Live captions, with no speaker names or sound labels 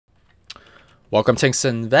Welcome to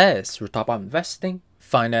𝐄𝐓𝐇𝐄𝐑𝐄𝐔. We talk about investing,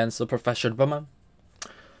 finance, the profession of women.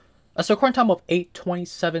 As the current time of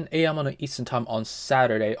 8:27 a.m. on the Eastern Time on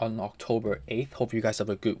Saturday on October 8th. Hope you guys have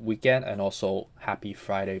a good weekend and also happy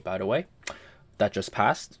Friday, by the way. That just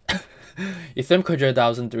passed. Ethereum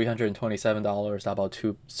 $100,327, about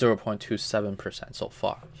 0.27% so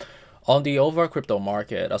far. On the overall crypto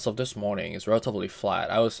market, as of this morning, is relatively flat.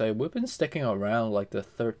 I would say we've been sticking around like the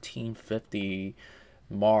 1350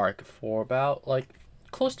 mark for about like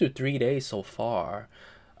close to 3 days so far.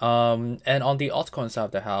 And on the altcoin side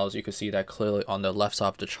of the house, you can see that clearly on the left side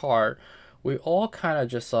of the chart, we all kind of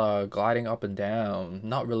just gliding up and down,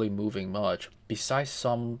 not really moving much. Besides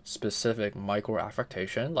some specific micro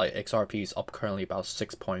affectation, like XRP is up currently about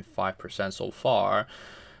 6.5% so far.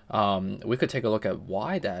 We could take a look at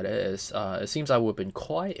why that is. It seems like we've been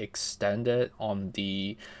quite extended on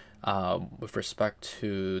the with respect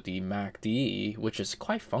to the MACD, which is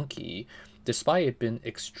quite funky, despite it being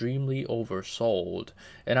extremely oversold.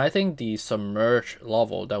 And I think the submerged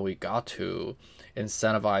level that we got to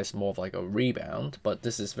incentivize more of like a rebound, but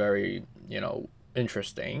this is very,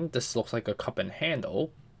 interesting. This looks like a cup and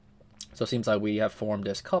handle. So it seems like we have formed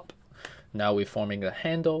this cup. Now we're forming the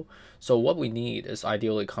handle. So what we need is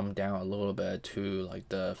ideally come down a little bit to like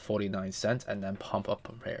the 49 cents and then pump up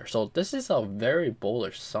from here. So this is a very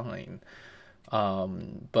bullish sign.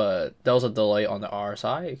 But there was a delay on the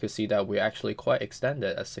RSI. You can see that we're actually quite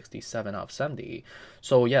extended at 67 out of 70.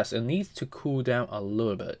 So yes, it needs to cool down a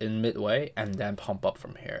little bit in midway and then pump up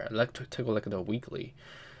from here. Let's take a look at the weekly.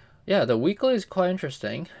 Yeah, the weekly is quite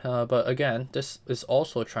interesting, but again, this is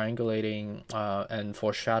also triangulating and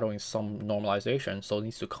foreshadowing some normalization, so it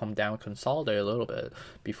needs to come down, consolidate a little bit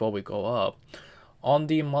before we go up. On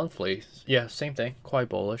the monthly, yeah, same thing, quite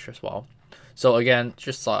bullish as well. So again,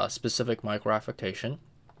 just a specific micro affectation.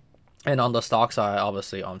 And on the stock side,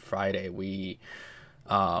 obviously on Friday, we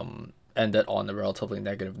ended on the relatively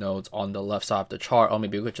negative notes on the left side of the chart. Or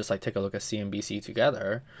maybe we could just like take a look at CNBC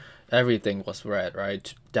together. Everything was red,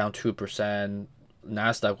 right? Down 2%.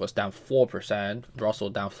 Nasdaq was down 4%. Russell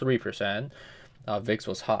down 3%. VIX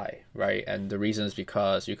was high, right? And the reason is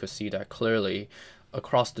because you could see that clearly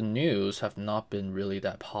across the news have not been really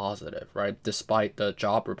that positive, right? Despite the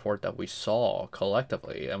job report that we saw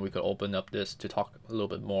collectively, and we could open up this to talk a little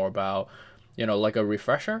bit more about, like a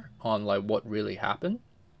refresher on like what really happened.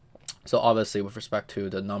 So obviously with respect to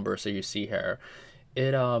the numbers that you see here,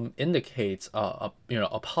 it indicates a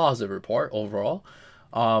positive report overall.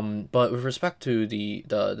 But with respect to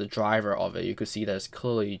the driver of it, you could see that it's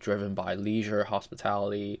clearly driven by leisure,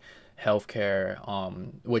 hospitality, healthcare,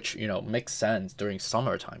 which makes sense during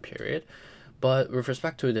summertime period. But with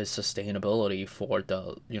respect to the sustainability for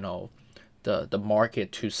the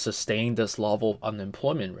market to sustain this level of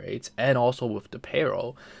unemployment rates and also with the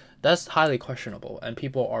payroll, that's highly questionable, and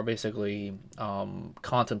people are basically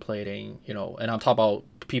contemplating, and I'm talking about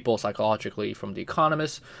people psychologically from the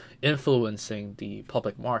economists influencing the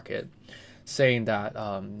public market, saying that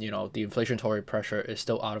the inflationary pressure is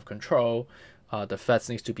still out of control. The Fed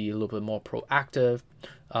needs to be a little bit more proactive.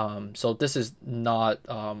 So this is not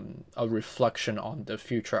a reflection on the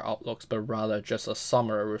future outlooks, but rather just a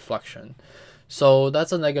summary reflection. So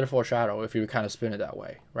that's a negative foreshadow if you kind of spin it that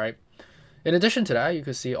way, right? In addition to that, you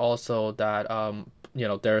can see also that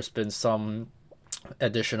there's been some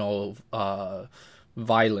additional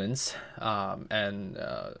violence and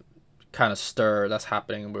kind of stir that's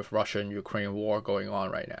happening with Russia and Ukraine war going on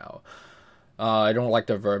right now. I don't like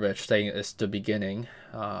the verbiage saying it's the beginning.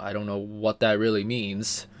 I don't know what that really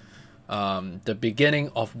means. The beginning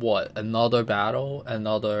of what? Another battle?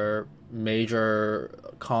 Another major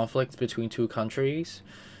conflict between two countries?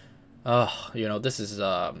 This is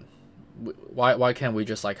why can't we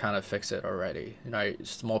just like kind of fix it already?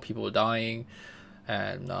 Small people dying,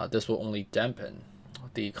 and this will only dampen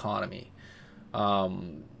the economy.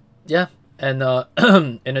 Yeah, and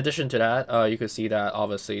in addition to that, you can see that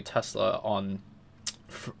obviously Tesla on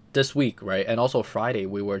this week, right, and also Friday,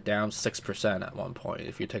 we were down 6% at one point.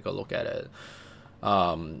 If you take a look at it,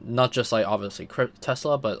 not just like obviously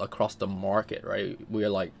Tesla, but across the market, right? We are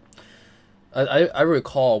like, I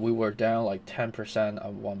recall we were down like 10%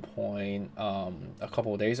 at one point a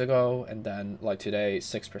couple of days ago, and then like today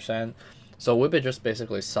 6%. So we've been just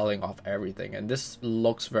basically selling off everything, and this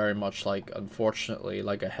looks very much like, unfortunately,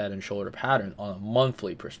 like a head and shoulder pattern on a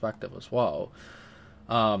monthly perspective as well.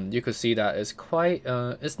 You could see that it's quite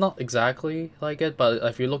it's not exactly like it, but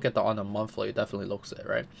if you look at on the monthly, it definitely looks it,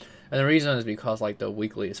 right? And the reason is because like the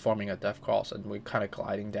weekly is forming a death cross, and we're kind of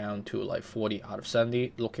gliding down to like 40 out of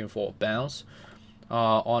 70, looking for a bounce.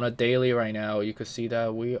 On a daily right now, you could see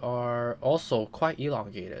that we are also quite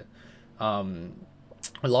elongated.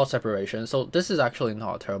 a lot of separation. So this is actually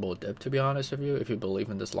not a terrible dip, to be honest with you, if you believe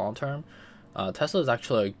in this long term. Tesla is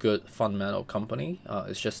actually a good fundamental company.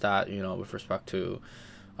 It's just that, with respect to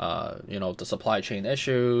the supply chain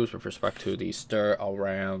issues, with respect to the stir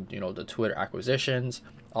around the Twitter acquisitions,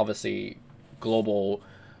 obviously global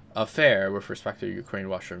affair with respect to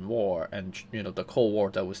Ukraine-Russian war, and the Cold War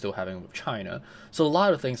that we're still having with China. So a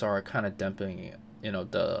lot of things are kind of dampening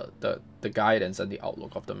the guidance and the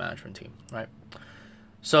outlook of the management team, right?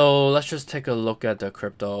 So let's just take a look at the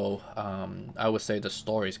crypto. I would say the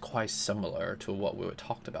story is quite similar to what we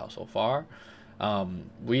talked about so far.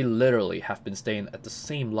 We literally have been staying at the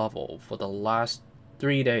same level for the last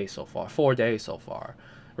 3 days so far, 4 days so far,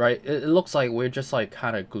 right? It looks like we're just like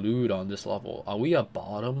kind of glued on this level. Are we at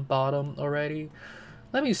bottom already?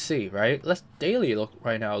 Let me see, right? Let's daily look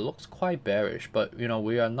right now. It looks quite bearish, but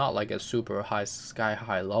we are not like a super high, sky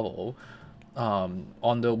high level.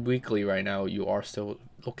 On the weekly right now, you are still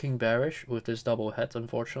looking bearish with this double heads,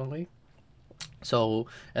 unfortunately. So,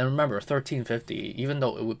 and remember, 1350, even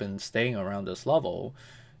though we've been staying around this level,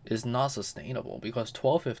 is not sustainable, because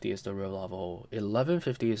 1250 is the real level,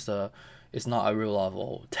 1150 is not a real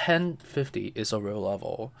level, 1050 is a real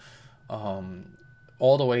level,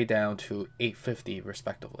 all the way down to 850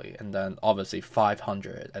 respectively, and then obviously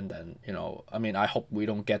 500, and then I mean, I hope we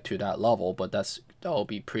don't get to that level, but that will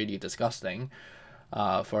be pretty disgusting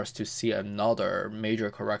for us to see another major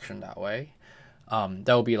correction that way.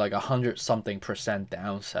 That will be like 100-something%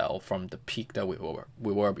 down sell from the peak that we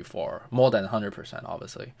were before, more than 100%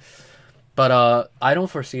 obviously. But I don't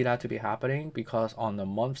foresee that to be happening, because on the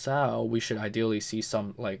month sell we should ideally see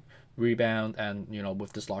some like rebound, and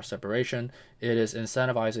with this large separation, it is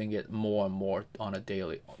incentivizing it more and more on a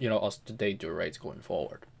daily, as the day do rates going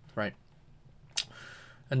forward, right?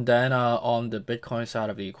 And then on the Bitcoin side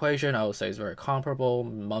of the equation, I would say it's very comparable.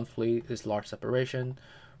 Monthly is large separation.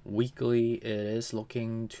 Weekly, it is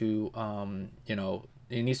looking to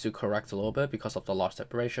it needs to correct a little bit because of the large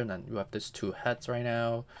separation, and you have this 2 heads right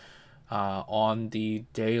now. On the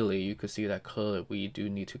daily, you could see that clearly we do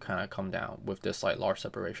need to kind of come down with this like large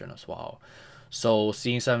separation as well. So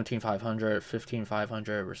seeing 17,500,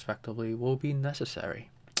 15,500 respectively will be necessary.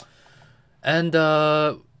 And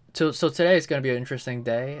so today is going to be an interesting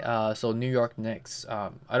day. So New York Knicks.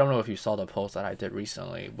 I don't know if you saw the post that I did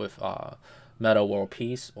recently with Meta World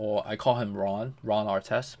Peace, or I call him Ron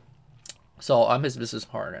Artest. So I'm his business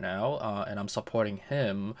partner now, and I'm supporting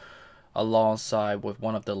him alongside with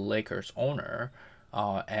one of the Lakers owner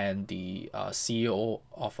and the CEO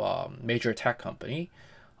of a major tech company.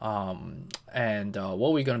 And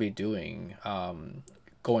what we're going to be doing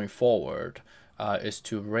going forward is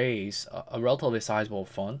to raise a relatively sizable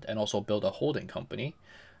fund and also build a holding company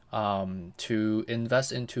to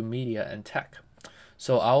invest into media and tech.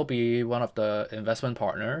 So I'll be one of the investment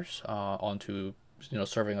partners onto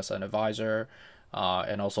serving as an advisor,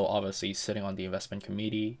 and also obviously sitting on the investment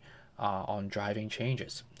committee on driving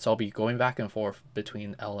changes. So I'll be going back and forth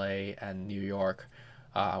between LA and New York,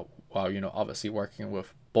 while obviously working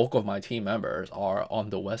with bulk of my team members are on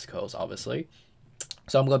the West Coast, obviously.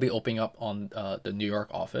 So I'm going to be opening up on the New York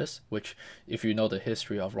office, which, if you know the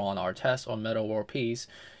history of Ron Artest on Meta World Peace,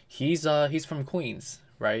 he's from Queens,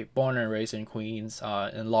 right? Born and raised in Queens,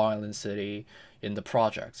 in Long Island City, in the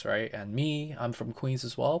projects, right? And me, I'm from Queens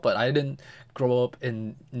as well, but I didn't grow up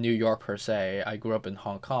in New York per se. I grew up in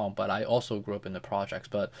Hong Kong, but I also grew up in the projects.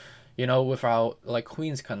 But with our like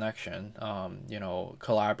Queens connection, our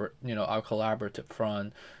collaborative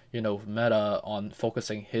front, Meta on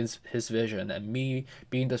focusing his vision, and me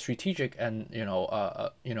being the strategic and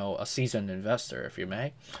a seasoned investor, if you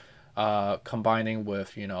may, combining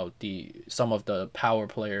with some of the power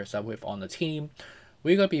players that we have on the team,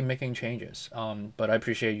 we're gonna be making changes. But I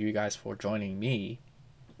appreciate you guys for joining me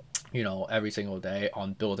every single day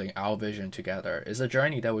on building our vision together. It's a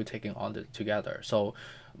journey that we're taking on together. So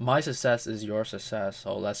my success is your success,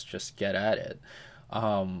 so let's just get at it.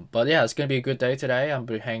 But yeah, it's gonna be a good day today. I'm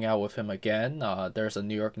gonna hang out with him again. There's a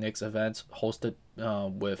New York Knicks event hosted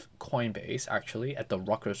with Coinbase, actually, at the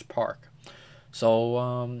Rutgers Park.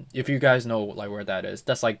 So if you guys know like where that is,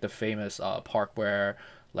 that's like the famous park where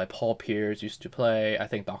like Paul Pierce used to play. I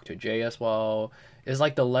think Dr. J as well. It's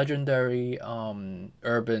like the legendary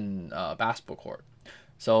urban basketball court.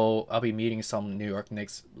 So I'll be meeting some New York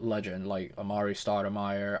Knicks legend like Amari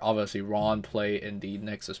Stoudemire. Obviously Ron played in the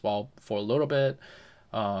Knicks as well for a little bit.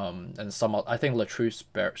 And some, I think Latrell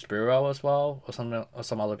Sprewell as well, or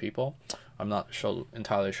some other people. I'm not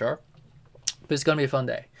entirely sure. But it's gonna be a fun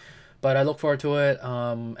day. But I look forward to it,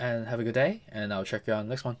 and have a good day, and I'll check you out on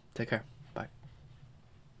the next one. Take care.